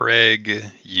Craig,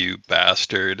 you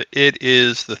bastard. It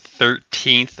is the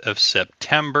 13th of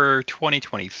September,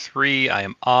 2023. I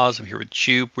am Oz. I'm here with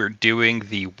Jupe. We're doing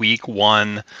the week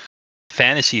one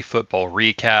fantasy football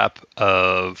recap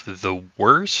of the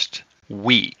worst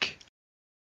week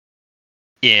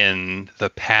in the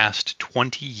past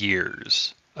 20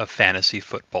 years of fantasy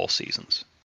football seasons.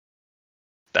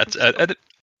 That's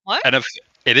What?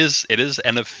 it is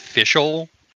an official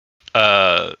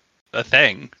uh a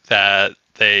thing that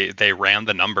they ran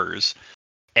the numbers,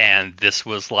 and this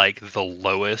was like the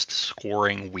lowest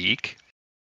scoring week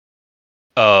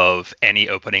of any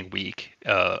opening week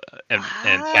in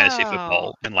fantasy Wow.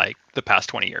 football in like the past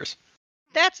 20 years.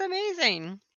 That's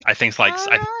amazing. I think it's like All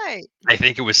right. I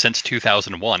think it was since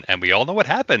 2001, and we all know what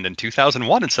happened in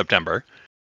 2001 in September.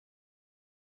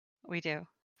 We do.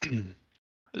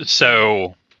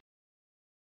 So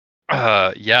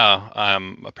yeah,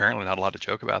 I'm apparently not allowed to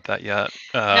joke about that yet.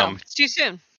 No, it's too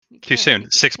soon. You Too can't. soon.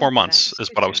 You Six more can't do that. months It's is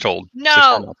too what I was soon. told. 6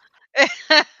 more No.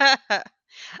 months.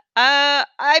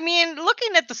 I mean,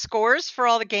 looking at the scores for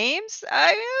all the games,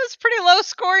 it was pretty low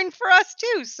scoring for us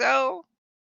too. So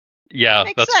Yeah,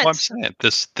 makes that's what I'm sense.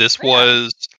 saying. This Yeah.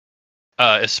 was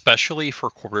especially for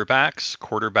quarterbacks.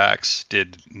 Quarterbacks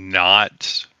did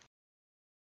not.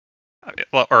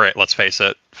 Well, all right, let's face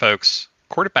it, folks.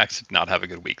 Quarterbacks did not have a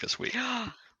good week this week.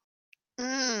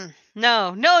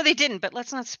 No, they didn't. But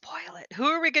let's not spoil it. Who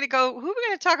are we gonna go? Who are we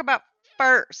gonna talk about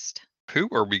first? Who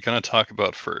are we going to talk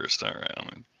about first? All right, I'm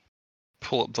going to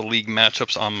pull up the league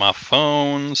matchups on my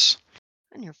phones.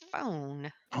 On your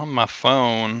phone. On my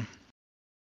phone.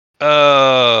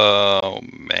 Oh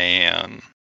man.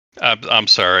 I'm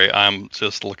sorry. I'm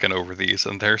just looking over these,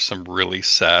 and there's some really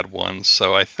sad ones.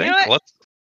 So I You know think what? let's.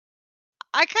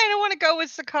 I kind of want to go with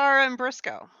Sakara and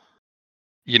Briscoe.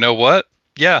 You know what?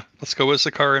 Yeah, let's go with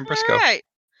Zakar and All Briscoe. right.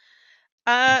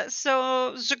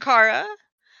 So Zakara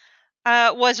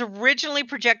was originally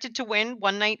projected to win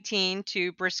 119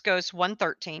 to Briscoe's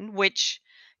 113, which,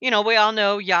 we all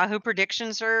know Yahoo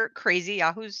predictions are crazy.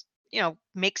 Yahoo's,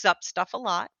 makes up stuff a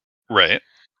lot. Right.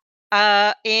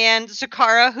 And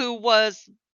Zakara, who was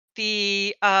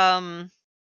the oh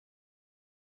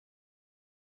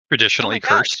Traditionally my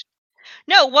cursed. gosh.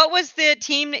 No, what was the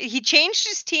team? He changed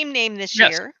his team name this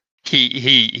Yes. year.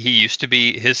 He used to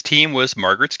be, his team was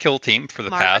Margaret's Kill Team for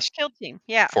the Margaret's past Kill Team.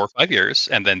 Yeah. 4 or 5 years,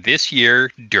 and then this year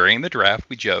during the draft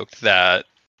we joked that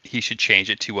he should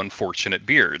change it to Unfortunate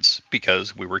Beards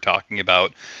because we were talking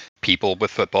about people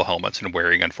with football helmets and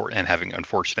and having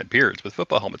unfortunate beards with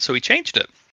football helmets. So he changed it.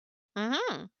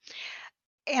 Hmm.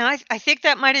 And I think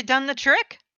that might have done the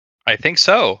trick. I think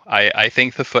so. I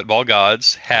think the football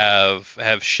gods have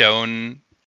shown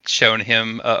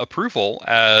him approval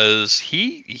as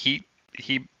he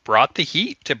brought the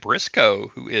heat to Briscoe,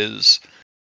 who is,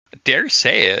 dare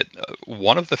say it,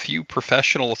 one of the few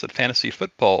professionals at fantasy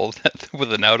football that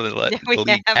with an out of We the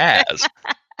league have. has.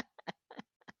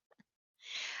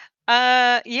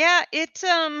 Yeah,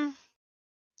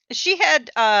 she had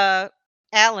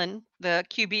Allen, the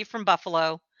QB from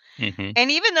Buffalo. Hmm. And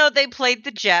even though they played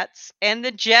the Jets and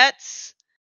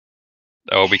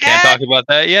Oh, we can't had talk about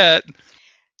that yet.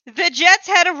 the Jets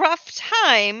had a rough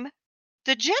time,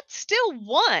 the Jets still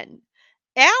won.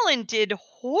 Allen did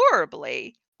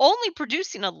horribly, only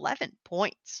producing 11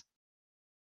 points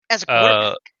as a Uh,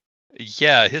 quarterback.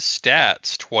 yeah, his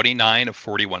stats: 29 of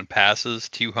 41 passes,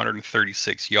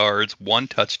 236 yards, 1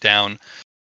 touchdown,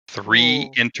 three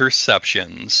Ooh,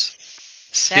 interceptions,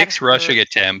 that 6 rushing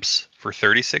hurts. attempts for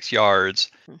 36 yards,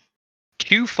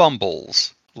 2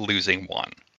 fumbles, losing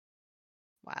one.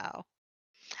 Wow.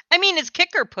 I mean, his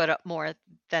kicker put up more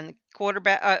than the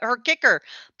quarterback. Her kicker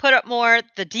put up more.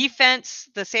 The defense,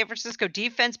 the San Francisco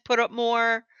defense, put up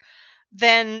more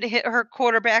than her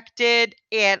quarterback did.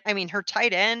 And I mean, her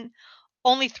tight end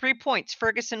only 3 points.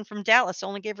 Ferguson from Dallas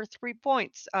only gave her 3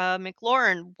 points.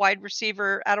 McLaurin, wide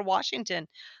receiver out of Washington,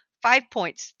 5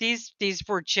 points. These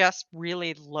were just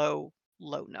really low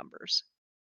numbers.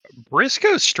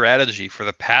 Briscoe's strategy for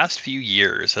the past few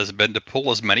years has been to pull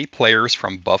as many players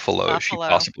from Buffalo as she Buffalo.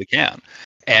 possibly can.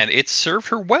 And it's served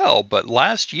her well, but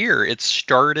last year it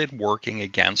started working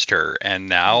against her. And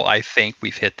now I think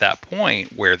we've hit that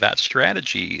point where that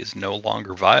strategy is no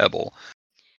longer viable.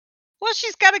 Well,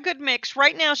 she's got a good mix.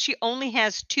 Right now, she only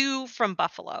has two from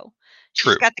Buffalo. She's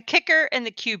True. got the kicker and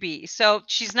the QB. So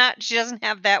she doesn't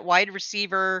have that wide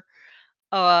receiver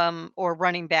or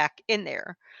running back in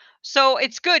there. So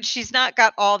it's good. She's not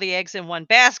got all the eggs in one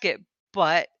basket,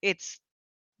 but it's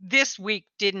this week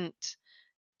didn't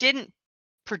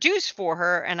produce for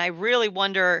her, and I really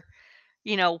wonder,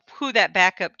 who that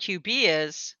backup QB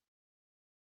is.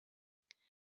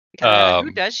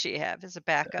 Who does she have as a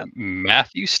backup?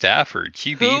 Matthew Stafford,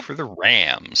 QB Who for the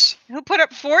Rams. who put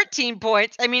up 14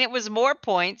 points? I mean, it was more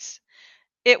points.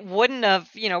 It wouldn't have,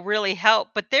 really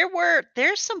helped, but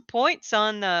there's some points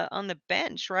on the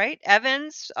bench, right?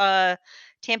 Evans,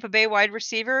 Tampa Bay wide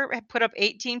receiver, had put up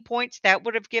 18 points. That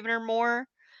would have given her more.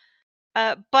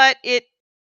 But I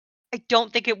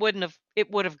don't think it would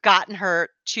have gotten her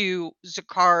to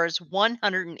Zakhara's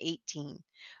 118.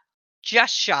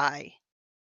 Just shy.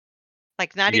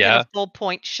 Like not even a Yeah, full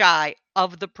point shy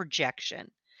of the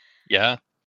projection. yeah,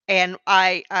 And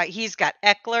he's got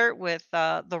Eckler with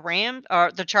the Rams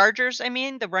or the Chargers, I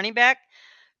mean, the running back,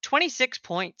 26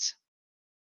 points.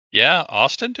 yeah.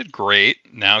 Austin did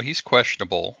great. Now he's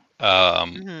questionable.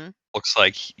 Mhm. Looks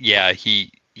like, yeah, he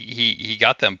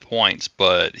got them points,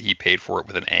 but he paid for it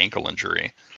with an ankle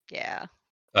injury. Yeah.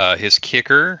 His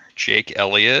kicker, Jake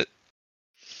Elliott,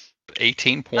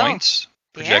 18 Oh, points,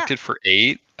 yeah. projected for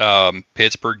 8.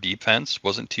 Pittsburgh defense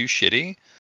wasn't too shitty.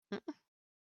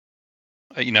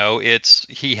 Mm,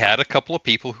 He had a couple of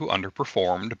people who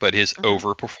underperformed, but his mhm.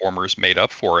 overperformers made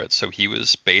up for it. So he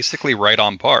was basically right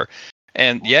on par.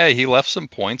 And yeah, he left some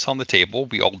points on the table.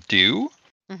 We all do.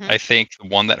 Mhm. I think the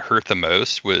one that hurt the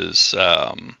most was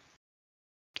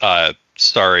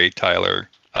sorry, Tyler.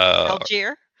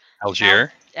 Algier. Al-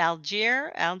 Algier.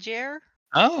 Algier,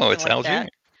 Oh, something it's like Algier. that.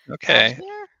 Okay.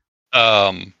 Algier.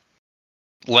 Um,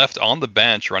 left on the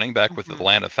bench, running back with the Mhm.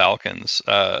 Atlanta Falcons.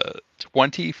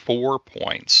 24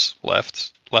 points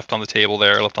left on the table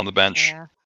there, left on the bench. Yeah.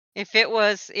 If that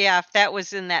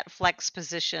was in that flex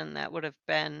position, that would have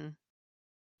been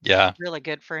Yeah. really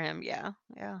good for him. Yeah.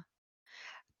 Yeah.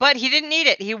 But he didn't need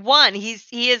it. He won.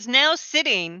 He is now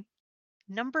sitting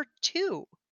number 2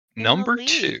 in the Number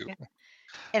two. league.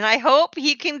 And I hope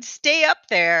he can stay up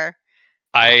there.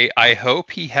 I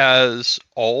hope he has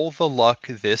all the luck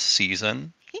this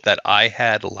season that I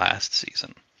had last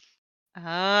season.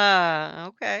 Ah,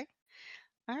 okay.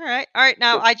 All right. All right.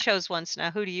 Now I chose once.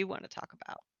 Now who do you want to talk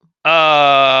about?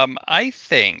 I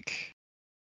think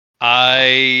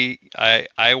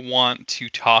I want to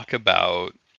talk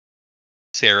about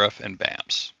Seraph and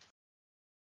Bams.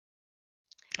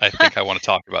 I think I want to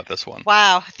talk about this one.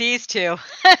 Wow, these two.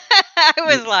 I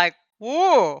was Mm. like,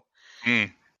 whoa.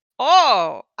 Mm.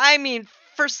 Oh, I mean,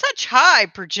 for such high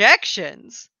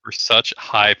projections. For such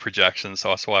high projections, so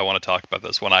that's why I want to talk about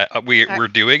this one. Uh, We're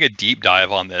doing a deep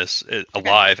dive on this okay.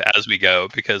 live as we go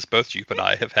because both Jupe and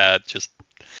I have had just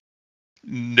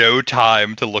no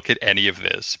time to look at any of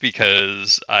this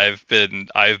because I've been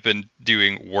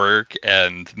doing work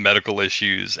and medical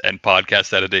issues and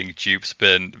podcast editing. Jupe's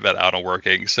been out on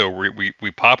working, so we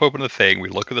pop open the thing, we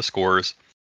look at the scores,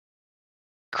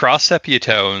 cross sepia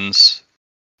tones,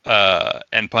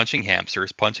 and punching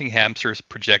hamsters. Punching hamsters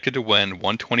projected to win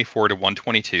 124 to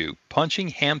 122. Punching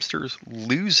hamsters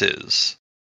loses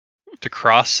to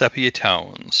cross sepia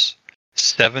tones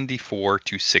 74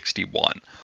 to 61.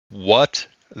 What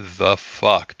the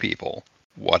fuck, people?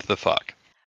 What the fuck?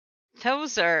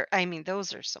 Those are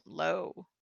some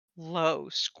low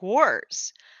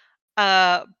scores.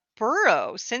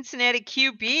 Burrow, Cincinnati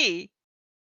QB.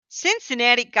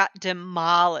 Cincinnati got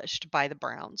demolished by the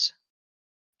Browns.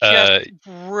 Just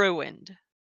Uh, ruined.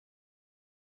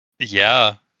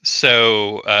 yeah.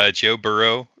 So Joe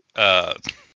Burrow,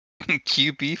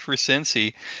 QB for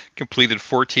Cincy, completed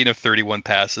 14 of 31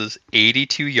 passes,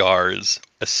 82 yards,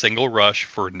 a single rush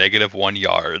for -1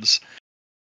 yards.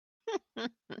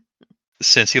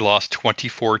 Cincy lost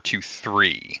 24 to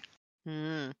 3.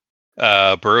 Hmm.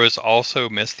 Burrow has also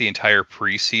missed the entire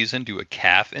preseason due to a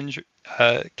calf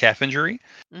injury.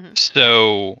 Mhm.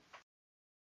 So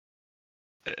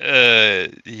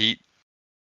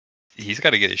he's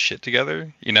got to get his shit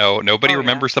together. Nobody Oh yeah.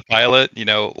 remembers the pilot.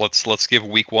 Let's give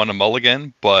week 1 a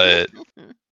mulligan, but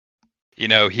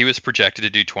he was projected to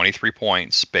do 23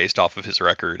 points based off of his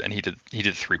record, and he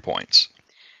did 3 points.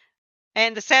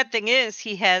 And the sad thing is,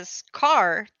 he has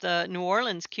Carr, the New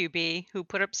Orleans QB, who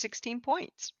put up 16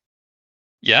 points.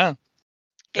 Yeah,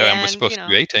 and was And, supposed to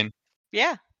do 18.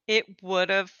 yeah,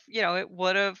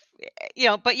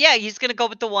 but yeah, he's going to go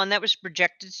with the one that was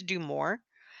projected to do more.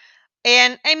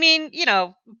 And I mean,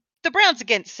 the Browns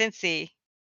against Cincy,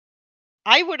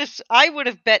 I would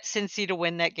have bet Cincy to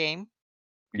win that game.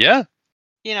 Yeah,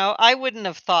 I wouldn't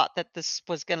have thought that this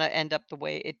was going to end up the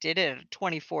way it did at a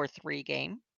 24-3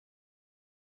 game.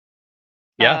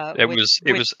 yeah, it With was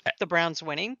it with was the Browns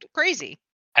winning. Crazy.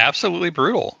 absolutely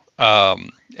brutal.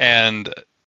 And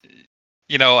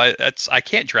I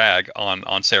can't drag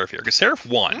on Seraph here because Seraph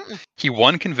won. Mm-mm. He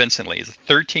won convincingly. It's a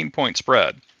 13-point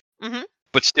spread. Mhm.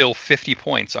 but still 50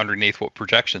 points underneath what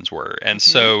projections were. And Mhm.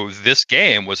 so this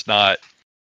game was not,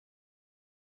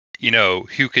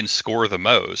 who can score the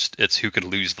most, it's who could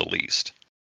lose the least.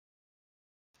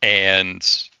 And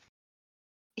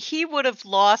He would have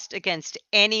lost against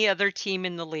any other team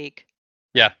in the league.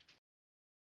 yeah,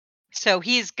 So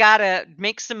he's got to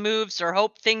make some moves or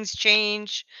hope things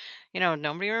change.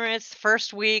 Nobody remembers the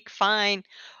first week, fine.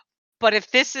 But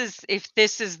if this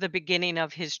is the beginning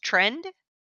of his trend,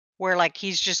 where like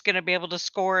he's just going to be able to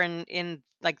score in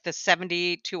like the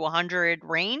 70 to 100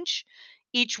 range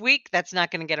each week, that's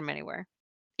not going to get him anywhere.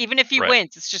 Even if he right.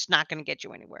 wins, it's just not going to get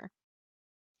you anywhere.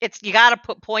 You got to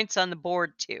put points on the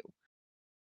board too.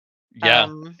 Yeah.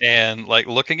 Um, And like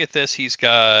looking at this, he's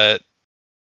got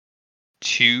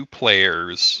two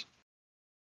players.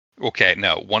 Okay,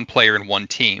 no, one player and one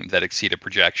team that exceeded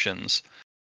projections.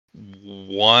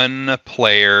 One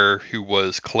player who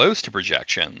was close to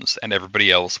projections, and everybody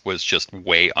else was just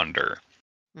way under.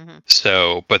 mhm.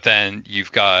 So, but then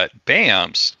you've got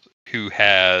Bamps, who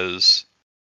has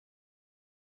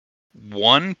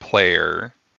one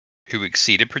player who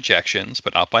exceeded projections,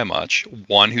 but not by much,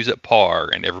 one who's at par,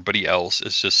 and everybody else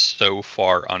is just so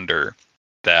far under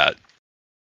that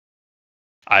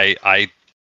I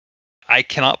I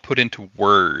cannot put into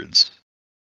words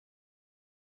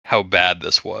how bad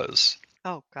this was.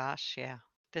 Oh gosh, yeah.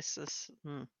 This is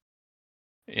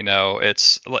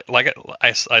It's like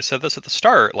I said this at the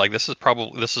start. Like this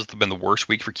has been the worst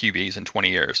week for QBs in 20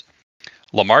 years.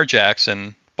 Lamar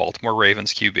Jackson, Baltimore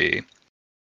Ravens QB,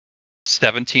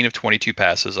 17 of 22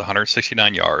 passes,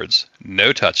 169 yards,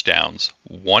 no touchdowns,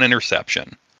 one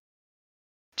interception,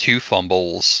 two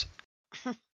fumbles.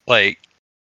 Like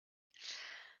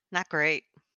not great.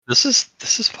 this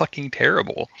is fucking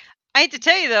terrible. I hate to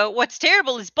tell you though, what's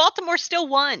terrible is Baltimore still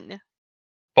won.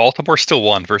 Baltimore still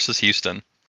won versus Houston.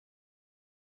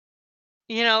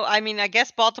 I mean, I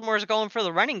guess Baltimore's going for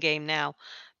the running game now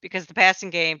because the passing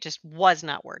game just was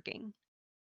not working.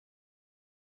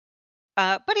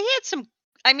 But he had some.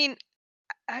 I mean,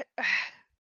 I,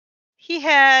 he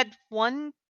had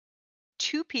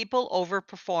two people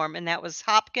overperform, and that was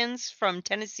Hopkins from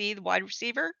Tennessee, the wide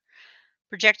receiver,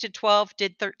 projected 12,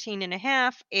 did 13 and a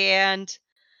half, and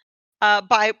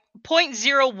by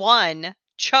 .01,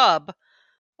 Chubb,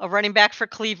 a running back for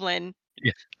Cleveland,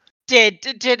 Yeah.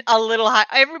 did a little high.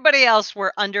 Everybody else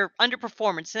were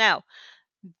underperformance. Now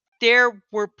there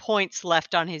were points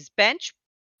left on his bench,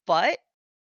 but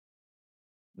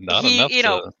Not enough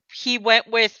to. he went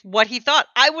with what he thought.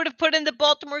 I would have put in the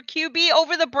Baltimore QB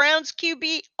over the Browns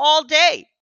QB all day.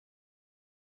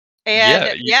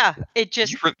 Yeah, And yeah, it you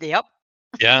just for, yep.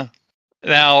 yeah.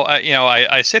 Now,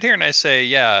 I sit here and I say,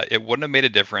 yeah, it wouldn't have made a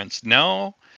difference.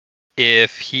 No,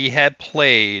 if he had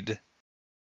played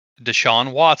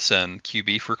Deshaun Watson,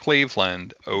 QB for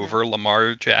Cleveland, hmm over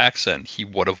Lamar Jackson, he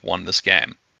would have won this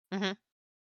game. hmm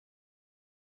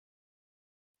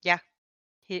Yeah,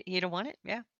 he'd have won it.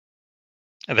 Yeah.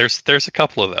 And there's a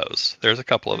couple of those. There's a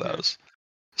couple of hmm those.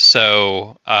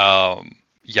 So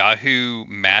Yahoo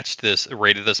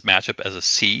rated this matchup as a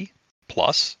C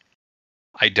plus.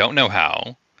 I don't know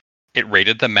how. It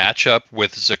rated the matchup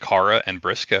with Zakara and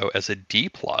Briscoe as a D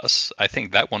plus. I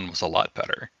think that one was a lot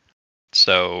better.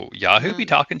 So Yahoo be Mm.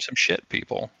 talking some shit,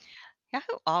 people.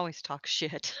 Yahoo always talks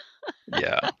shit.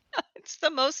 Yeah. It's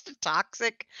the most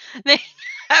toxic thing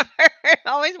ever. It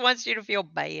always wants you to feel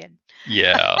bad.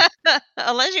 Yeah.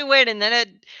 Unless you win, and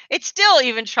then it still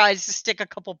even tries to stick a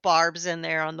couple barbs in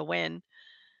there on the win.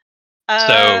 Uh,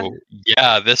 So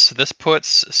yeah, this puts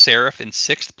Seraph in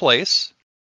sixth place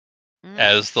mm,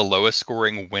 as the lowest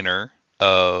scoring winner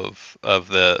of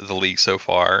the league so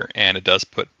far, and it does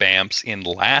put Bamps in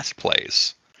last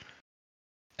place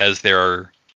as the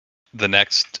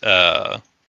next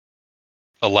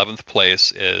 11th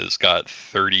place is got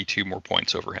 32 more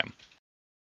points over him.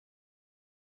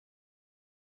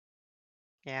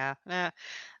 yeah. I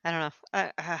don't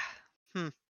know. Hmm.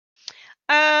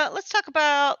 Let's talk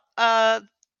about a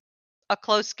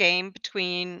close game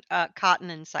between Cotton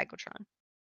and Cyclotron.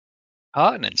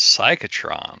 Cotton and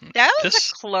Psychotron. That was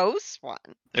a close one.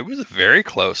 It was a very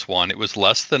close one. It was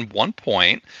less than 1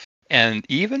 point, and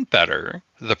even better,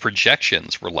 the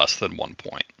projections were less than 1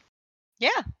 point. Yeah.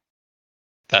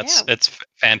 It's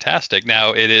fantastic.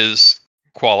 Now it is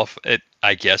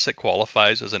I guess it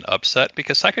qualifies as an upset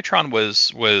because Psychotron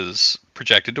was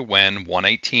projected to win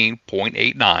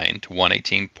 118.89 to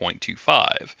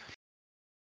 118.25,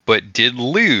 but did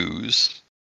lose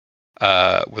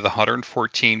with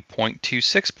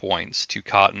 114.26 points to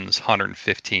Cotton's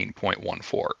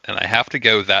 115.14. And I have to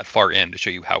go that far in to show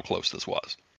you how close this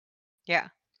was. Yeah.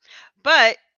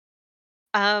 But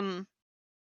um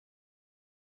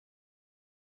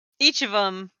each of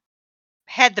them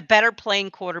had the better playing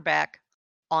quarterback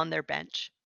on their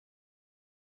bench.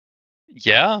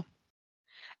 Yeah.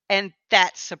 And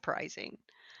that's surprising.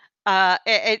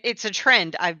 It's a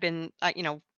trend I've been,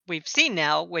 we've seen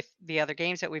now with the other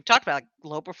games that we've talked about, like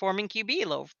low performing QB,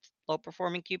 low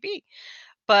performing QB.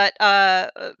 But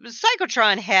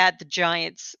Psychotron had the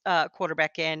Giants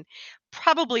quarterback in,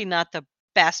 probably not the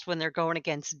best when they're going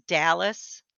against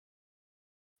Dallas.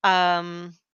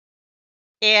 And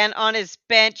on his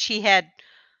bench, he had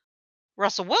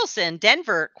Russell Wilson,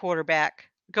 Denver quarterback,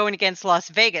 going against Las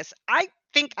Vegas. I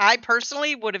think I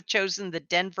personally would have chosen the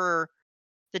Denver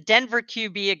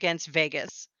QB against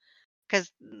Vegas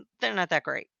because they're not that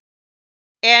great.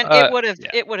 And Yeah.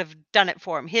 it would have done it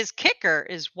for him. His kicker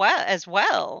is as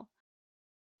well.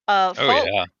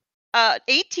 Oh yeah.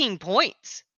 18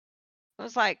 points. I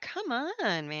was like, come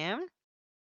on, man.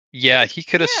 Yeah, he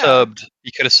could have Yeah. subbed.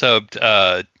 He could have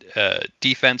subbed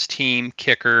defense team,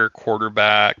 kicker,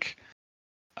 quarterback.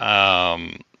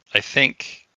 I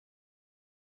think.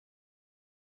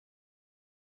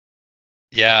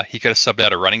 Yeah, he could have subbed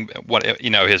out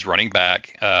a his running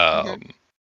back. Hmm.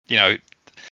 You know,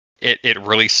 it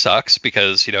really sucks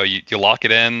because you lock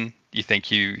it in. You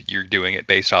think you're doing it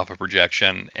based off of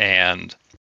projection, and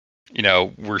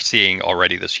we're seeing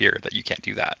already this year that you can't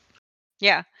do that.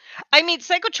 Yeah. I mean,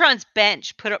 Psychotron's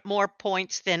bench put up more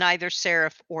points than either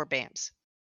Seraph or Bams.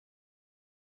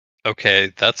 Okay,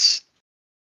 it's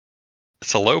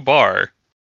a low bar,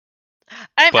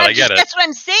 but I get it. That's what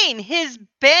I'm saying. His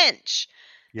bench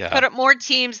Yeah. put up more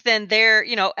teams than their,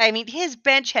 I mean, his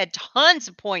bench had tons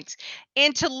of points.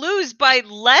 And to lose by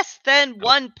less than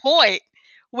 1 point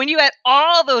when you had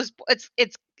all those,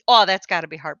 that's got to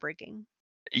be heartbreaking.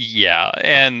 Yeah,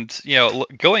 and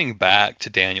going back to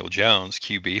Daniel Jones,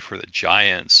 QB for the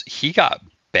Giants, he got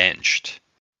benched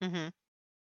Hmm.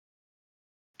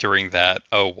 during that.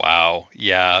 Oh wow,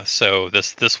 yeah. So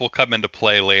this will come into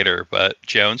play later, but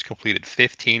Jones completed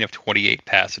 15 of 28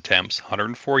 pass attempts,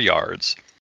 104 yards,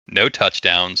 no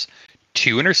touchdowns,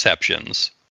 2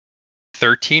 interceptions,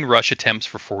 13 rush attempts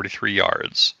for 43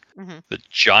 yards. Hmm. The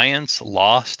Giants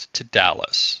lost to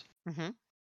Dallas, Hmm.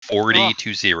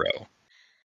 40-0.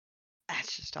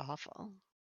 That's just awful.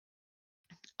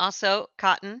 Also,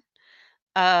 Cotton,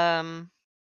 um,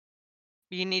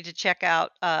 you need to check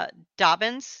out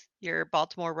Dobbins, your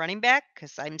Baltimore running back,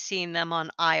 because I'm seeing them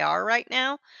on IR right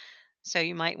now. So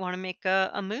you might want to make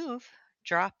a move,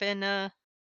 drop in,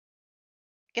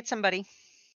 get somebody.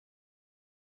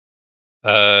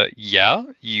 Yeah,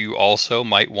 you also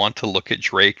might want to look at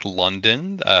Drake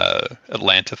London,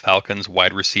 Atlanta Falcons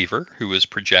wide receiver, who is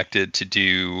projected to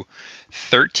do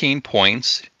 13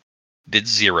 points, did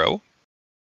 0,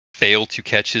 failed to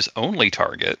catch his only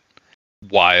target.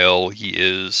 While he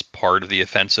is part of the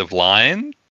offensive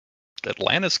line,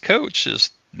 Atlanta's coach is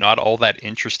not all that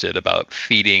interested about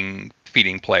feeding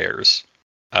players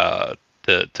to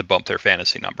bump their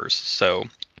fantasy numbers. So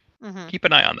Hmm. keep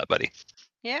an eye on that, buddy.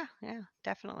 Yeah,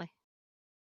 definitely.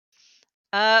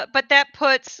 But that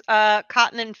puts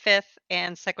Cotton in 5th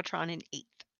and Cyclotron in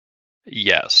 8th.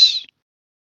 Yes.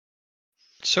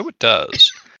 So it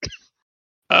does.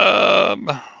 Um,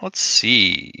 let's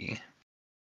see.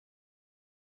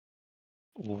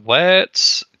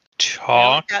 Let's We only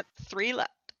talk. got 3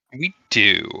 left. We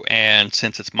do. And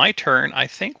since it's my turn, I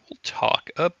think we'll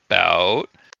talk about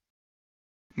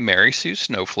Mary Sue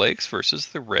Snowflakes versus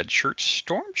the Red Shirt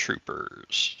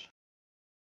Stormtroopers.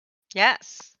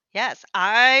 Yes,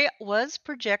 I was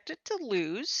projected to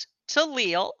lose to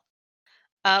Leal.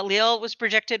 Leal was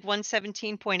projected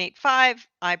 117.85.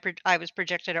 I was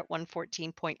projected at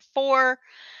 114.4.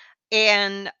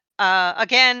 And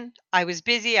again, I was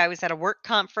busy. I was at a work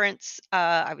conference.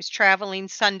 I was traveling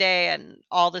Sunday, and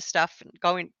all this stuff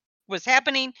was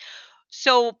happening.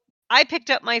 So I picked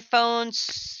up my phone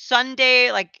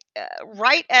Sunday, like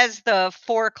right as the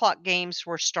 4 o'clock games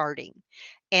were starting,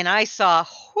 and I saw,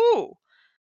 whoo,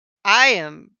 I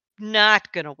am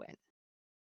not gonna win.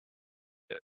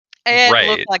 It looked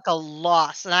Right. like a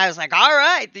loss, and I was like, "All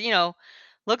right,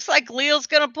 looks like Leal's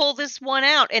gonna pull this one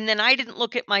out." And then I didn't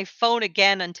look at my phone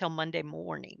again until Monday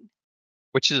morning.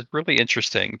 Which is really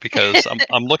interesting because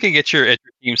I'm looking at your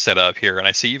team setup here and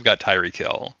I see you've got Tyreek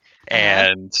Hill. Uh-huh.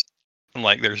 And I'm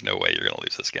like, there's no way you're gonna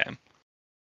lose this game.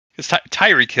 Because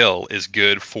Tyreek Hill is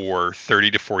good for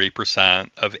 30 to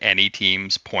 40% of any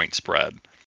team's point spread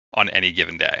on any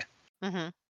given day.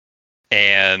 Mhm.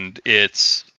 And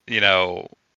it's,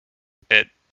 it,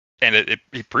 and it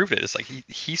he proved it. It's like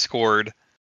he scored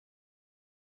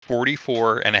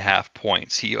 44.5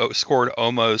 points. He scored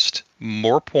almost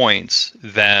more points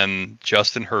than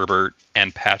Justin Herbert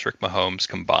and Patrick Mahomes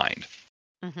combined.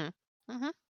 Mm-hmm. Mm-hmm.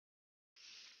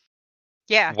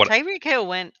 Yeah, What? Tyreek Hill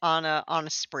went on a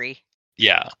spree,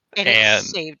 Yeah, and it and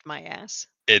saved my ass.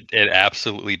 it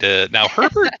absolutely did. Now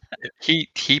Herbert,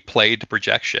 he played the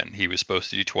projection. He was supposed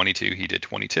to do 22. He did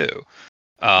 22.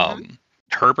 Mm-hmm.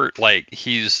 Herbert, like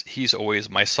he's always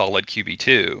my solid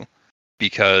QB2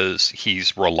 because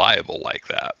he's reliable like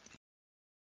that.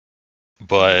 Mm-hmm.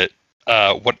 But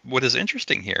what is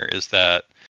interesting here is that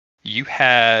you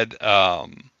had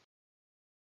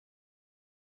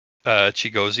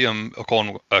Chigozium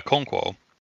Okonkwo.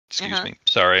 Excuse Uh-huh. me.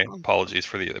 Sorry. Apologies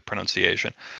for the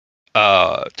pronunciation.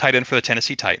 Tight end for the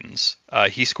Tennessee Titans.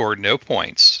 He scored no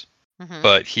points, Mm-hmm.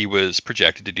 but he was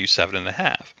projected to do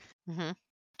 7.5. Mm-hmm.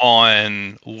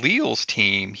 On Leal's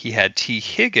team, he had T.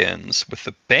 Higgins with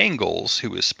the Bengals,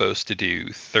 who was supposed to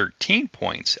do 13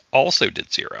 points, also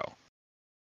did 0.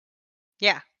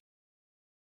 Yeah.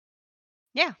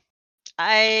 Yeah.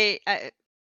 I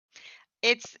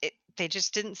they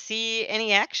just didn't see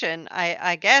any action,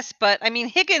 I guess. But I mean,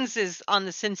 Higgins is on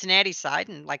the Cincinnati side,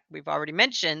 and like we've already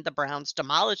mentioned, the Browns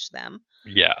demolished them.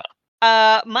 Yeah.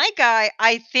 My guy,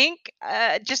 I think,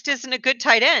 just isn't a good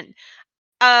tight end.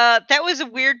 That was a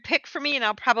weird pick for me, and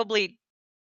I'll probably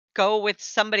go with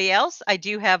somebody else. I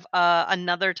do have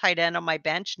another tight end on my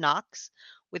bench, Knox,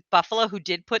 with Buffalo, who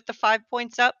did put the 5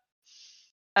 points up.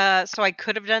 So I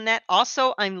could have done that.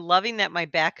 Also, I'm loving that my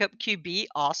backup QB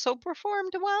also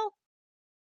performed well.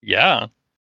 Yeah.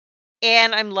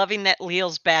 And I'm loving that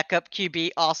Leal's backup QB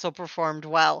also performed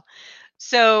well.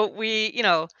 So we're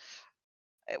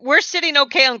sitting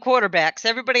okay on quarterbacks.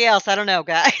 Everybody else, I don't know,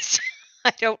 guys.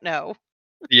 I don't know.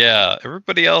 Yeah.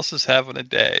 Everybody else is having a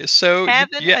day. So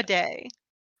Having a day.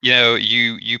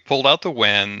 you pulled out the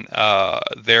win.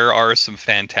 There are some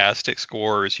fantastic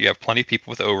scores. You have plenty of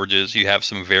people with overages. You have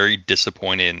some very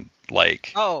disappointing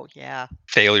Oh, yeah.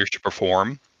 failures to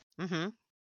perform. Mhm.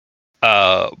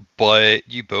 Uh, but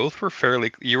you both were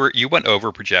you went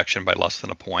over projection by less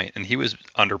than a point, and he was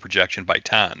under projection by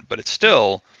 10. But it's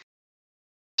still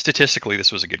statistically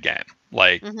this was a good game.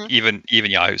 Like Mhm. even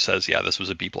Yahoo says, yeah, this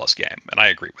was a B+ game, and I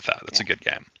agree with that. It's Yeah. a good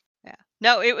game. Yeah.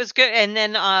 No, it was good. And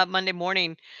then Monday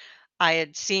morning I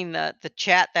had seen the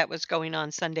chat that was going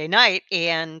on Sunday night,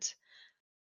 and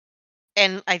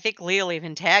I think Leal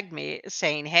even tagged me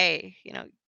saying, "Hey,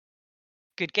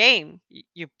 good game.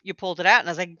 You pulled it out." And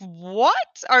I was like,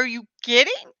 "What? Are you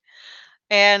kidding?"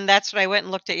 And that's when I went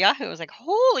and looked at Yahoo. I was like,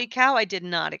 "Holy cow, I did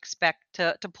not expect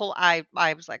to pull." I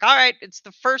was like, "All right, it's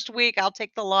the first week. I'll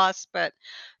take the loss." But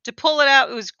to pull it out,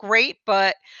 it was great,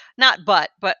 but not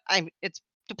but I'm it's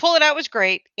to pull it out was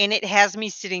great, and it has me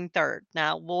sitting third.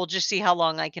 Now, we'll just see how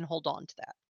long I can hold on to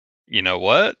that. You know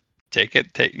what?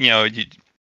 You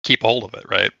keep hold of it,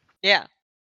 right? Yeah.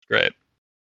 Great.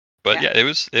 But Yeah.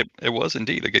 yeah, it was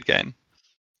indeed a good game.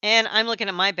 And I'm looking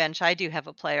at my bench. I do have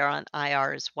a player on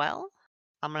IR as well.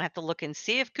 I'm gonna have to look and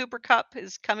see if Cooper Cup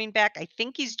is coming back. I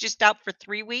think he's just out for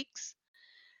 3 weeks.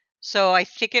 So I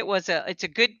think it's a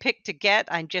good pick to get.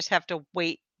 I just have to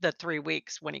wait the 3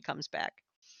 weeks when he comes back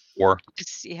Or to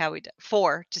see how he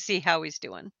 4 to see how he's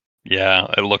doing. yeah,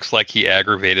 it looks like he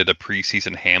aggravated a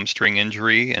preseason hamstring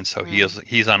injury, and so Mm,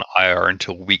 he's on IR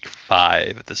until week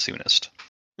 5 at the soonest.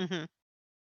 mhm.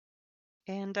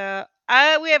 And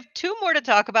we have two more to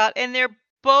talk about, and they're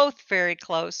both very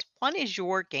close. One is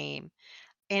your game,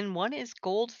 and one is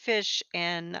Goldfish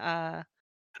and And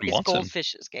is Watson.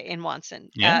 Goldfish's game in Watson.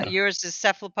 Yeah. Yours is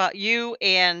Cephalopod, you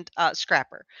and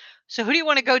Scrapper. So who do you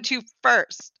want to go to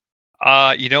first?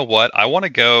 You know what? I want to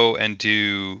go and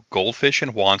do Goldfish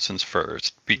and Watson's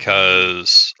first Ooh.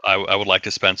 because I would like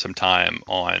to spend some time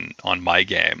on my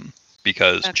game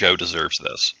because Okay. Joe deserves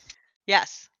this.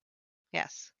 Yes.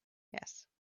 Yes. Yes.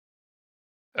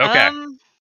 Okay. Um.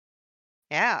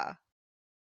 Yeah.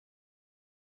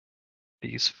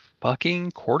 These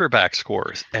fucking quarterback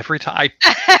scores every time.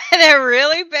 They're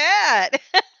really bad.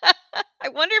 I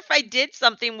wonder if I did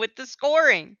something with the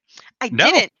scoring. I No,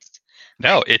 didn't.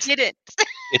 no, I didn't.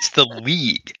 it's the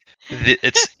league.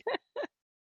 It's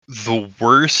the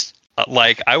worst.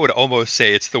 Like I would almost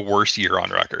say it's the worst year on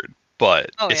record,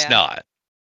 but Oh it's yeah. not.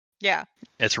 Yeah.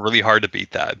 It's really hard to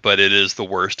beat that, but it is the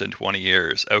worst in 20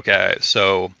 years. Okay,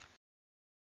 so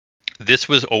this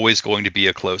was always going to be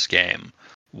a close game.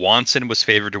 Watson was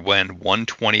favored to win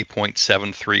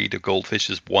 120.73 to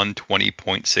Goldfish's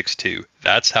 120.62.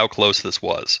 That's how close this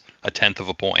was. A tenth of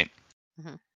a point.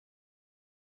 Mhm.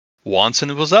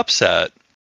 Watson was upset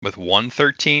with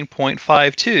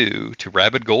 113.52 to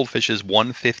Rabid Goldfish's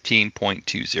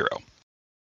 115.20.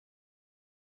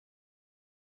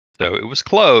 So it was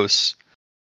close,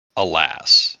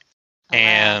 alas. Alas.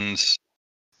 And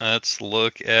let's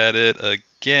look at it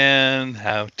again.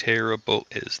 How terrible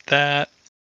is that?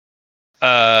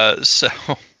 So,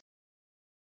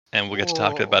 and we'll get to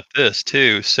talk Oh. about this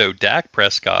too. So Dak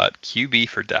Prescott, QB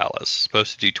for Dallas,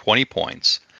 supposed to do 20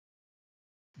 points,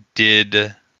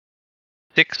 did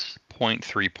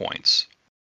 6.3 points.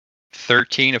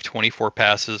 13 of 24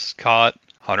 passes caught,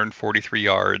 143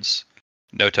 yards,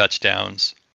 no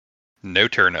touchdowns, no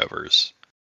turnovers.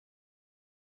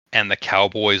 And the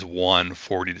Cowboys won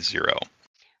 40-0.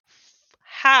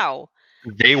 How?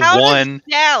 They How does won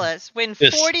Dallas win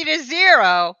this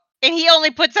 40-0 and he only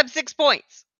puts up 6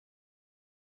 points?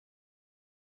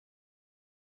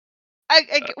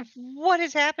 What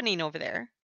is happening over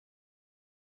there?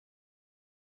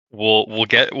 we'll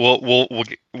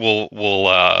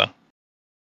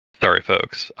sorry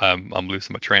folks. I'm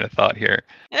losing my train of thought here.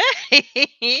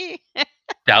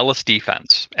 Dallas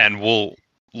defense, and we'll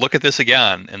look at this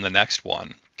again in the next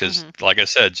one because like I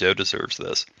said, Joe deserves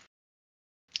this.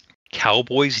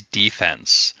 Cowboys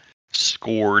defense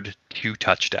scored 2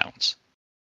 touchdowns.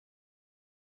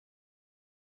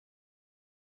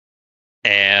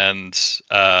 And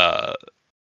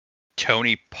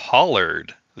Tony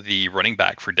Pollard, the running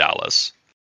back for Dallas,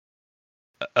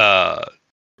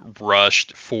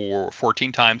 rushed for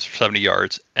 14 times for 70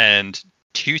 yards and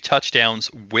 2 touchdowns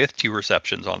with 2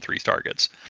 receptions on 3 targets.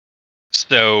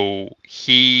 So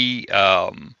he,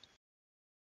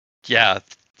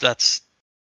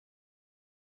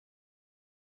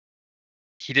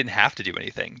 he didn't have to do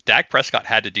anything. Dak Prescott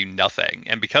had to do nothing.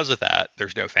 And because of that,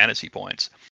 there's no fantasy points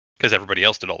because everybody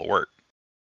else did all the work.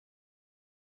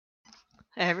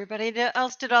 Everybody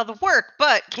else did all the work,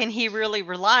 but can he really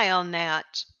rely on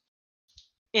that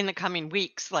in the coming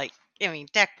weeks? Like, I mean,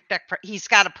 he's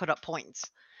got to put up points,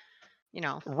 you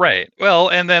know. Right. Well,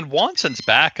 and then Watson's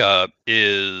backup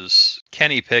is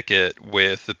Kenny Pickett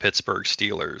with the Pittsburgh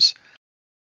Steelers.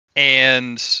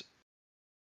 And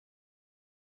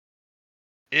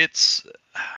it's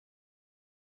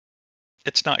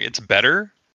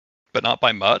better, but not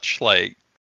by much. Like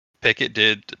Pickett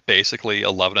did basically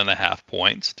 11.5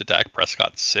 points to Dak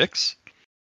Prescott 6.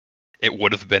 It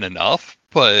would have been enough,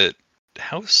 but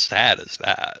how sad is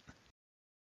that?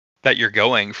 That you're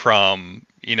going from,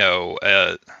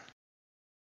 God,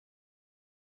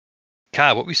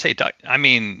 what we say, I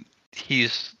mean,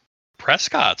 he's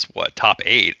Prescott's top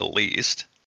 8 at least,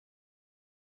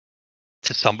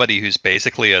 to somebody who's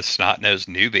basically a snot-nosed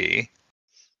newbie.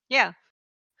 Yeah.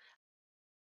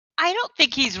 I don't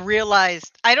think he's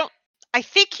realized. I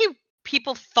think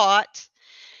people thought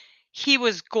he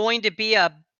was going to be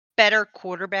a better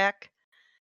quarterback.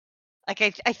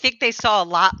 Like I think they saw a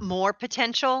lot more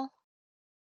potential,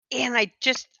 and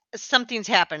something's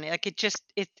happened. Like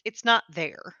it's not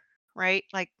there, right?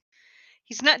 Like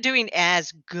he's not doing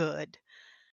as good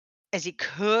as he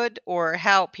could or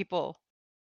how people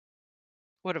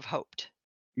would have hoped.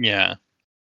 Yeah.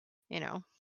 You know.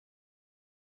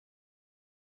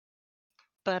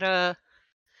 But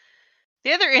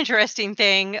the other interesting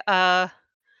thing, I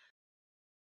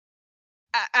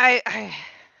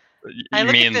You look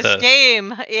at mean this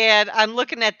game and I'm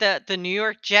looking at the New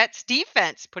York Jets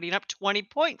defense putting up 20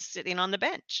 points sitting on the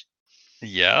bench.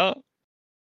 Yeah.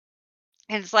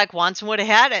 And it's like Watson would have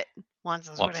had it.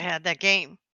 Watson would have had that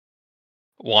game.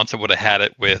 Watson would have had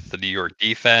it with the New York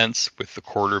defense, with the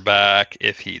quarterback,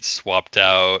 if he'd swapped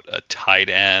out a tight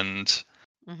end.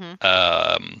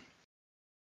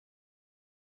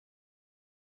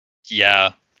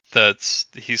 Yeah,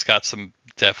 he's got some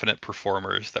definite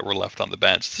performers that were left on the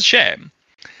bench. It's a shame.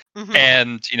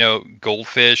 And,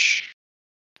 Goldfish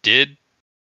did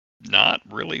not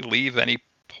really leave any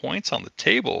points on the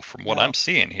table from what I'm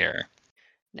seeing here.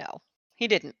 No, he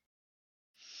didn't.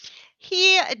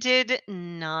 He did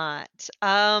not.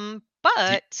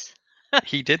 But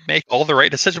he did make all the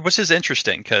right decisions, which is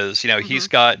interesting because, he's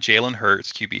got Jalen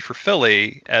Hurts, QB for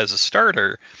Philly, as a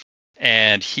starter.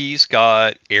 And he's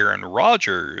got Aaron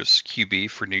Rodgers, QB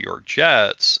for New York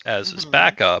Jets, as his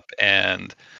backup.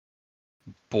 And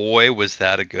boy, was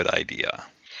that a good idea.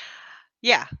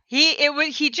 Yeah,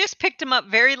 he just picked him up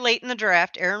very late in the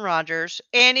draft, Aaron Rodgers,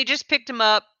 and he just picked him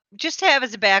up just to have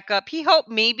as a backup. He hoped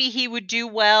maybe he would do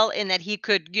well and that he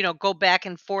could, go back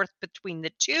and forth between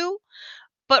the two.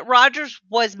 But Rodgers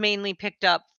was mainly picked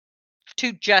up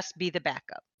to just be the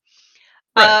backup.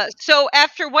 Right. So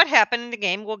after what happened in the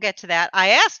game, we'll get to that.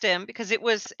 I asked him because it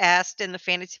was asked in the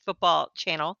Fantasy Football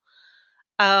channel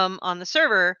on the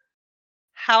server,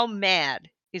 how mad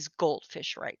is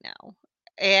Goldfish right now?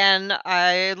 And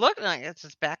I looked like it's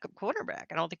his backup quarterback.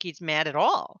 I don't think he's mad at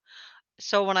all.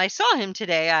 so when I saw him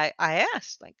today, I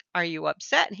asked, like, "Are you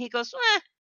upset?" And he goes,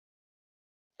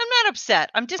 I'm not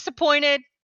upset. I'm disappointed,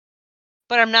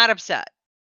 but I'm not upset."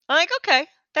 I'm like, "Okay,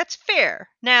 that's fair."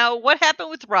 Now, what happened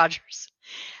with Rodgers?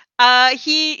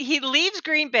 He leaves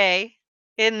Green Bay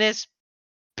in this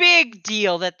big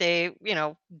deal that they,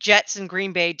 Jets and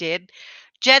Green Bay did.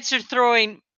 Jets are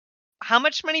throwing how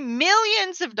much money?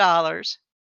 Millions of dollars.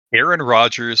 Aaron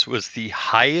Rodgers was the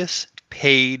highest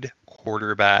paid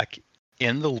quarterback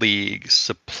in the league,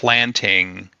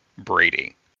 supplanting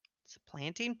Brady.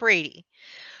 Supplanting Brady.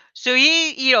 So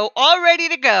he, all ready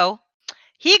to go.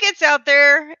 He gets out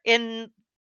there in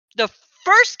the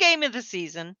first game of the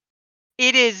season.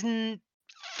 It is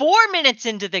 4 minutes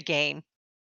into the game,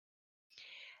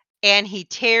 and he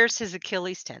tears his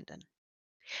Achilles tendon.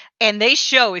 And they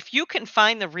show, if you can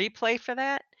find the replay for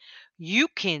that, you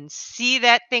can see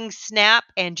that thing snap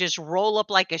and just roll up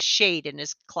like a shade in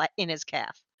his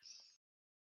calf.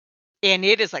 And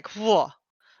it is like, whoa,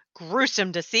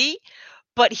 gruesome to see.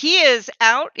 But he is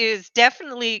out. It is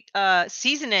definitely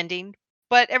season ending.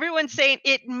 But everyone's saying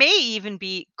it may even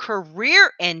be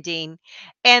career ending,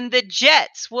 and the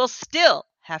Jets will still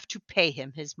have to pay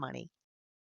him his money.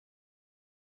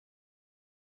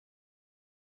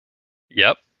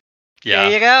 Yep. There Yeah.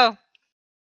 you go.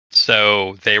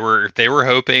 So they were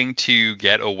hoping to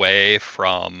get away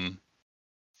from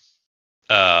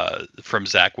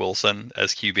Zach Wilson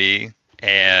as QB,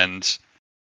 and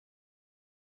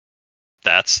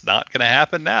that's not going to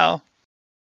happen now.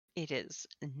 It is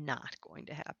not going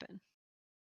to happen.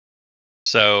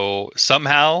 So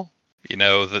somehow,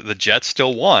 the Jets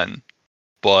still won,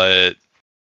 but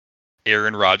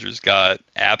Aaron Rodgers got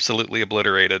absolutely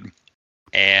obliterated.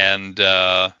 And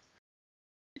I've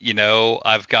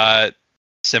got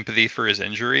sympathy for his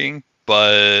injury,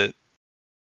 but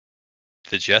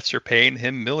the Jets are paying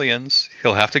him millions.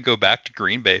 He'll have to go back to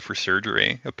Green Bay for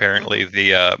surgery. Apparently,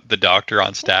 the doctor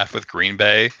on staff with Green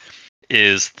Bay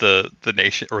is the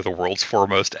nation or the world's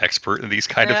foremost expert in these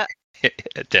kind of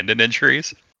tendon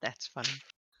injuries. That's funny.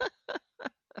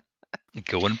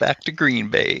 Going back to Green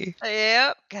Bay.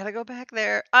 Yep, gotta go back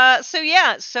there.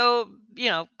 So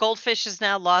Goldfish has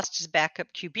now lost his backup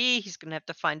QB. He's gonna have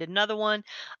to find another one.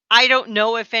 I don't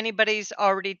know if anybody's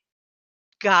already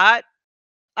got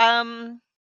the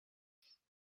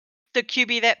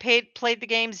QB that played the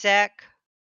game. Zach,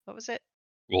 what was it?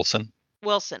 Wilson.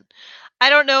 Wilson. I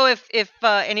don't know if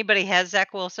anybody has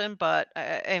Zach Wilson, but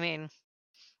I mean,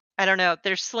 I don't know.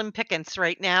 There's slim pickings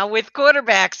right now with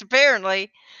quarterbacks,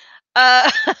 apparently.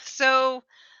 Uh, so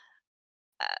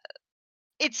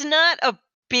it's not a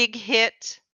big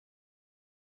hit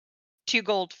to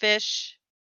Goldfish,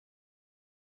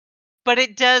 but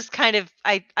it does kind of.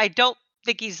 I don't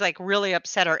think he's like really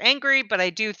upset or angry, but I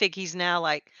do think he's now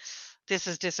like, this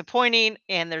is disappointing,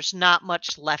 and there's not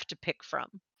much left to pick from.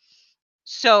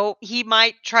 So he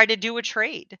might try to do a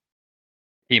trade.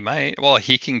 He might. Well,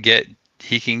 he can get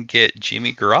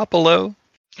Jimmy Garoppolo.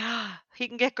 He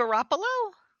can get Garoppolo?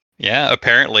 Yeah,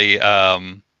 apparently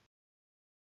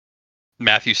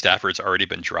Matthew Stafford's already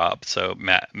been dropped, so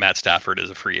Matt Stafford is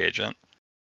a free agent.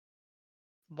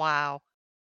 Wow.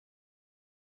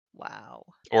 Wow.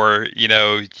 Or,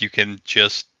 you can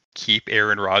just keep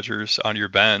Aaron Rodgers on your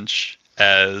bench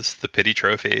as the pity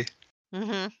trophy.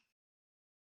 Mm-hmm.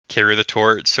 Carry the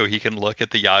torch so he can look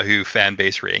at the Yahoo fan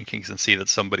base rankings and see that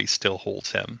somebody still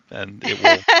holds him, and it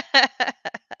will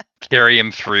carry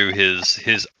him through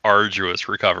his arduous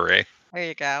recovery. There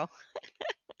you go.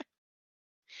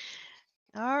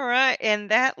 All right, and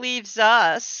that leaves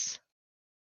us.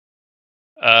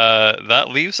 That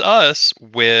leaves us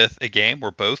with a game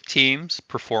where both teams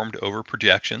performed over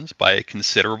projections by a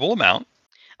considerable amount.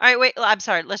 All right, wait. I'm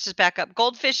sorry. Let's just back up.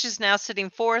 Goldfish is now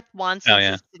sitting fourth.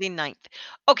 Wanson's is sitting ninth.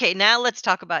 Okay, now let's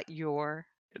talk about your.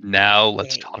 Now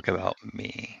let's talk about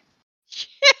me.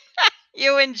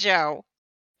 You and Joe.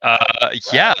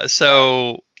 Yeah.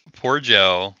 So poor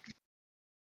Joe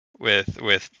with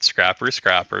Scrappers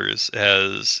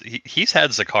he's had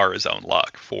Zakara's own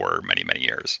luck for many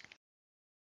years,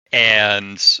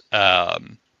 and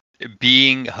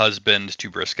being husband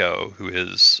to Briscoe, who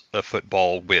is a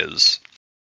football whiz,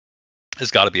 has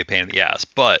got to be a pain in the ass.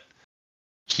 But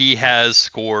he has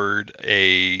scored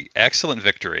a excellent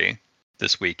victory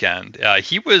this weekend.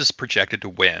 He was projected to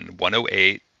win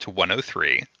 108 to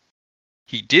 103.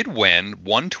 He did win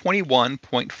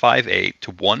 121.58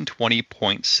 to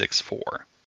 120.64.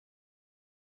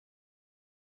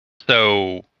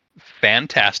 So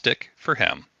fantastic for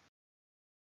him.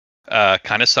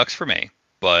 Kind of sucks for me,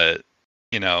 but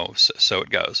so it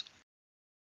goes.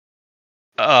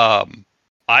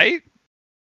 I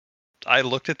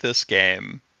looked at this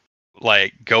game,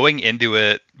 like going into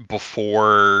it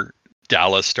before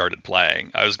Dallas started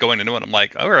playing. I was going into it, I'm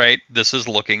like, all right, this is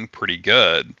looking pretty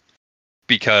good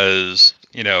because,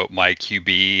 my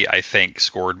QB I think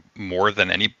scored more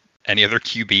than any other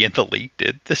QB in the league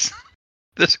did this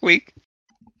week.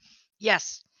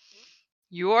 Yes.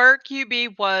 Your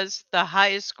QB was the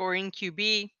highest scoring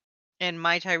QB, and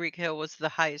my Tyreek Hill was the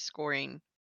highest scoring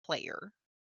player.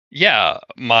 Yeah,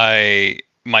 my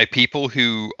people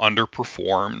who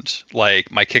underperformed,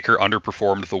 like my kicker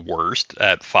underperformed the worst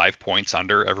at 5 points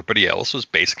under. Everybody else was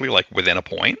basically like within a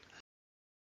point.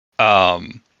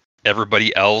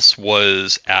 Everybody else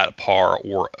was at par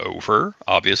or over,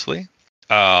 obviously.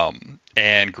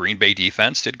 And Green Bay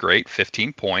defense did great,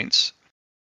 15 points.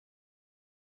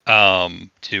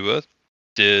 Tua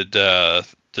did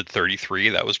 33,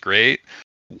 that was great.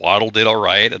 Waddle did all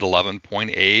right at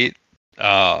 11.8.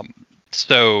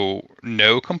 So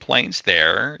no complaints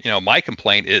there. My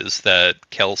complaint is that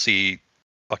Kelsey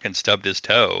fucking stubbed his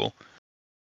toe,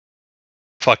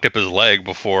 fucked up his leg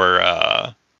before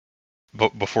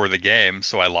the game,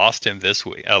 so I lost him this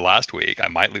week. Last week, I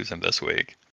might lose him this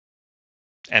week,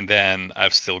 and then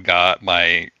I've still got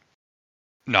my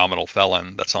nominal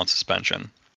felon that's on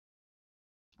suspension.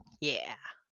 Yeah.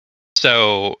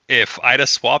 So if I'd have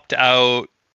swapped out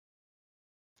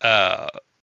Evan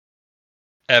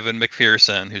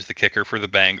McPherson, who's the kicker for the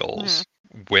Bengals,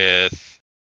 with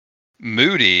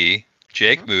Moody,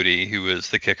 Jake Moody, who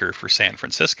is the kicker for San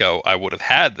Francisco, I would have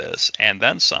had this and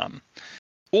then some.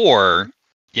 Or,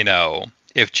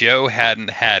 if Joe hadn't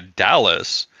had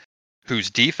Dallas, whose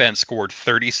defense scored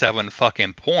 37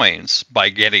 fucking points by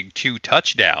getting 2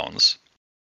 touchdowns,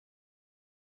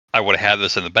 I would have had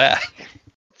this in the bag.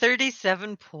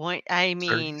 37 point. I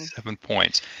mean, 37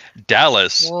 points.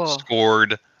 Dallas whoa.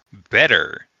 scored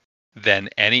better than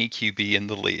any QB in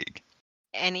the league.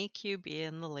 Any QB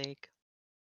in the league.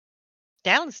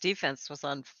 Dallas defense was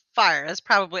on fire. That's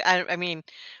probably, I mean,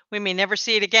 we may never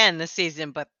see it again this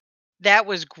season, but that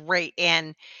was great.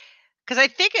 And because I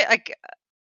think like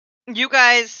you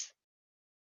guys,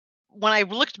 when I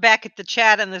looked back at the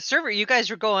chat and the server, you guys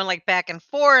were going like back and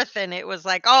forth, and it was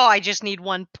like, oh, I just need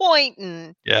 1 point,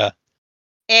 Yeah.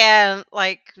 and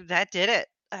like that did it.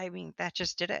 I mean, that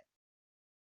just did it.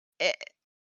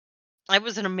 It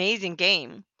was an amazing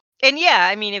game. And yeah,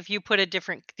 I mean, if you put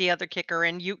the other kicker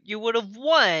in, you would have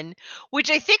won, which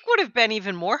I think would have been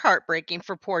even more heartbreaking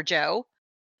for poor Joe.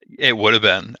 It would have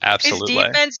been, His absolutely.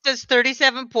 defense does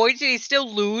 37 points and he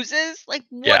still loses. Like,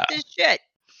 what Yeah. the shit?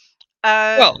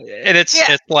 Well, and it's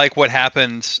yeah. like what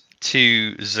happened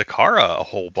to Zakara a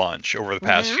whole bunch over the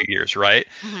past few years, right?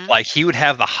 Like he would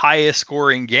have the highest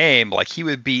scoring game, like he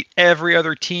would beat every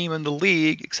other team in the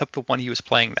league except the one he was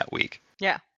playing that week.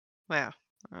 Yeah. Wow.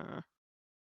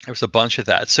 There was a bunch of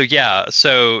that. So yeah,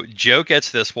 so Joe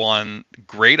gets this one.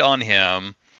 Great on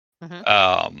him.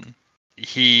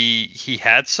 He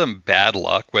had some bad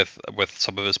luck with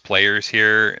some of his players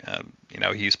here.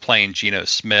 He's playing Geno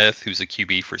Smith, who's a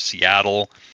QB for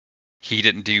Seattle. He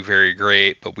didn't do very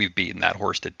great, but we've beaten that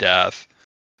horse to death.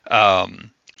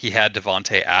 He had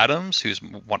Devontae Adams, who's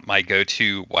my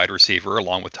go-to wide receiver,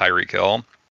 along with Tyreek Hill.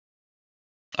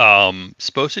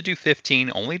 Supposed to do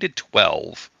 15, only did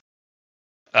 12.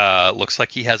 Looks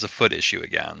like he has a foot issue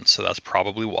again, so that's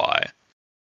probably why.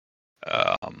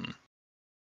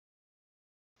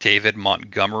 David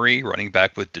Montgomery, running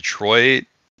back with Detroit,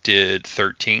 did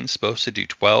 13, supposed to do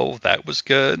 12. That was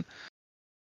good.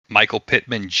 Michael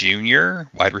Pittman Jr.,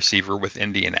 wide receiver with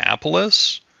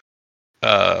Indianapolis.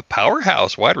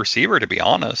 Powerhouse wide receiver, to be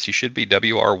honest. He should be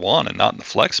WR1 and not in the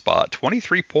flex spot.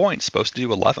 23 points, supposed to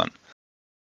do 11.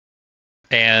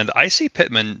 And I see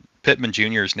Pittman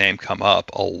Jr.'s name come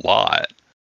up a lot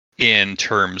in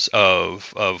terms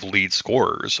of lead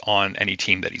scorers on any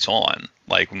team that he's on.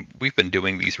 Like we've been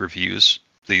doing these reviews,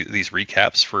 these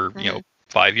recaps for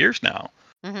 5 years now.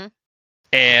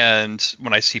 And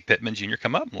when I see Pittman Jr.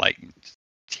 come up, I'm like,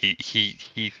 he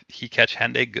catch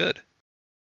Henday good.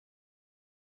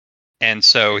 And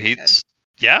so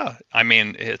I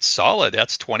mean, it's solid.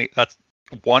 That's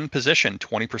one position,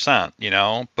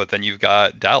 20%, but then you've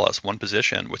got Dallas, one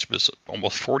position, which was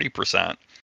almost 40%.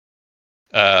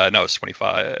 No, it's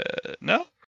 25. No,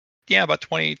 yeah, about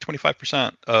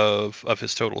 25% of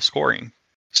his total scoring.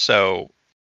 So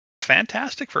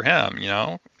fantastic for him.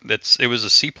 It was a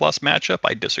C+ matchup.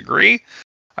 I disagree.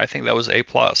 I think that was A+.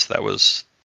 That was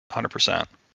 100%.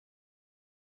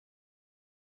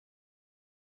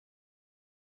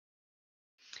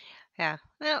 Yeah.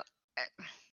 Well,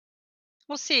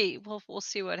 we'll see. We'll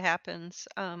see what happens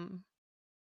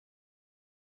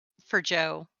for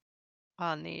Joe.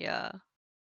 on the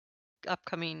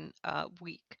upcoming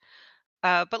week.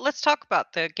 But let's talk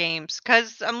about the games,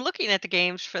 because I'm looking at the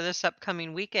games for this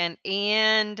upcoming weekend,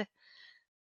 and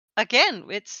again,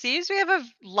 it seems we have a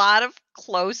lot of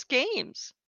close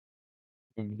games.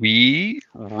 We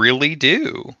really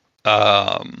do.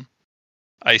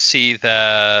 I see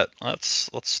that. Let's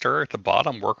start at the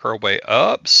bottom, work our way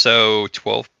up. So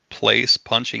 12th place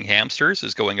Punching Hamsters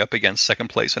is going up against second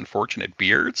place Unfortunate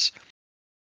Beards.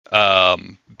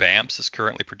 Bamps is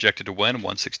currently projected to win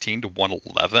 116 to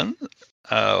 111.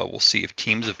 We'll see if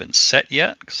teams have been set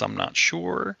yet, because I'm not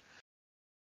sure.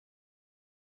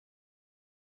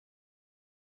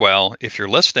 Well, if you're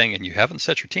listening and you haven't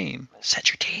set your team, set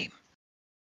your team.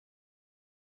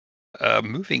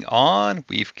 Moving on,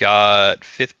 we've got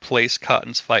 5th place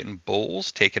Cotton's Fighting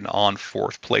Bulls taking on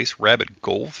 4th place Rabbit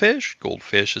Goldfish.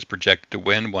 Goldfish is projected to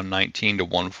win 119 to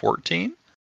 114.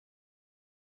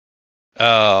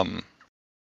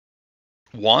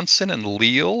 Watson and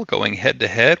Leal going head to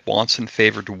head. Watson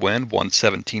favored to win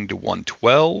 117 to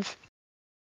 112.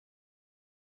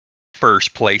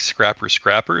 First place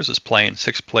Scrappers is playing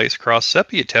 6th place Cross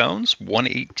Sepia Tones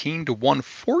 118 to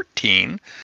 114.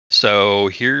 So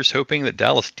here's hoping that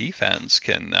Dallas defense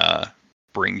can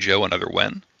bring Joe another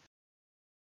win.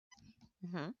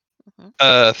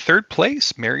 Third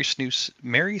place Mary Sue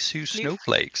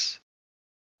Snowflakes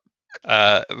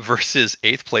versus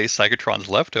 8th place Psychotron's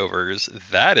Leftovers.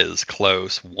 That is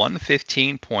close,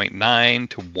 115.9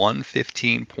 to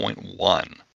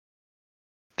 115.1.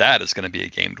 That is going to be a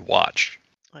game to watch.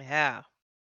 Yeah.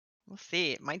 We'll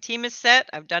see. My team is set.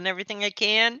 I've done everything I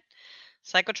can.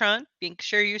 Psychotron, being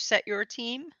sure you set your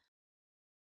team.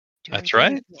 That's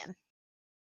right.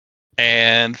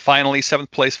 And finally,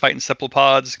 7th place Fighting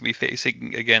Cephalopods going to be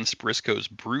facing against Briscoe's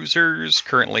Bruisers.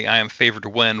 Currently, I am favored to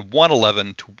win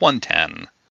 111 to 110.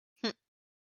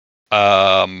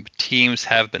 Teams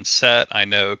have been set. I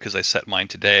know because I set mine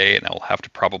today, and I'll have to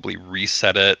probably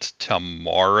reset it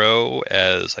tomorrow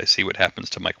as I see what happens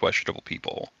to my questionable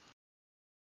people.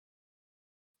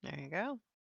 There you go.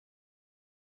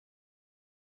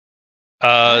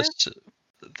 So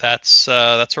that's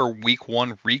our week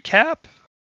 1 recap.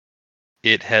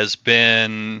 It has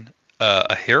been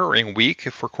a harrowing week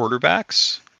for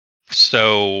quarterbacks.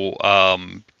 So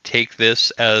take this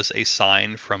as a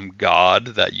sign from God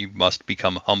that you must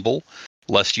become humble,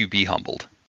 lest you be humbled.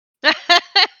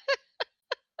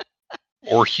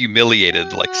 Or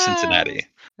humiliated like Cincinnati.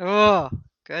 Oh,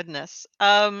 goodness.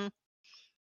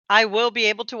 I will be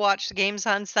able to watch the games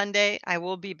on Sunday. I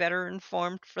will be better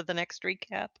informed for the next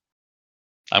recap.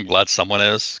 I'm glad someone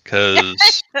is,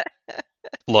 because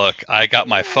look, I got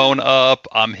my phone up,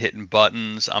 I'm hitting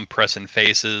buttons, I'm pressing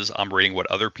faces, I'm reading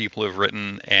what other people have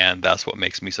written, and that's what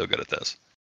makes me so good at this.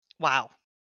 Wow.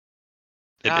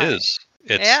 It is.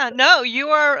 Yeah, no, you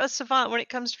are a savant when it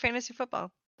comes to fantasy football.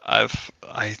 I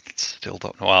still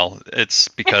don't know. Well, it's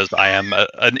because I am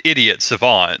an idiot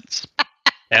savant.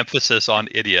 Emphasis on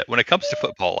idiot. When it comes to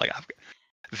football, like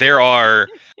there are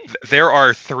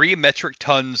 3 metric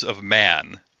tons of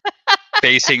man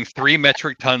facing 3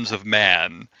 metric tons of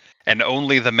man, and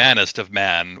only the manest of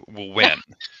man will win.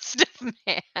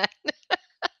 Man.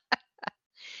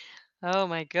 Oh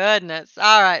my goodness.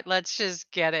 All right, let's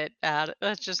just get it out.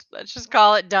 Let's just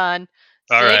call it done.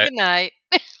 All Say right. good night.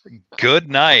 Good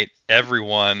night,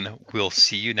 everyone. We'll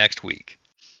see you next week.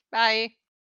 Bye.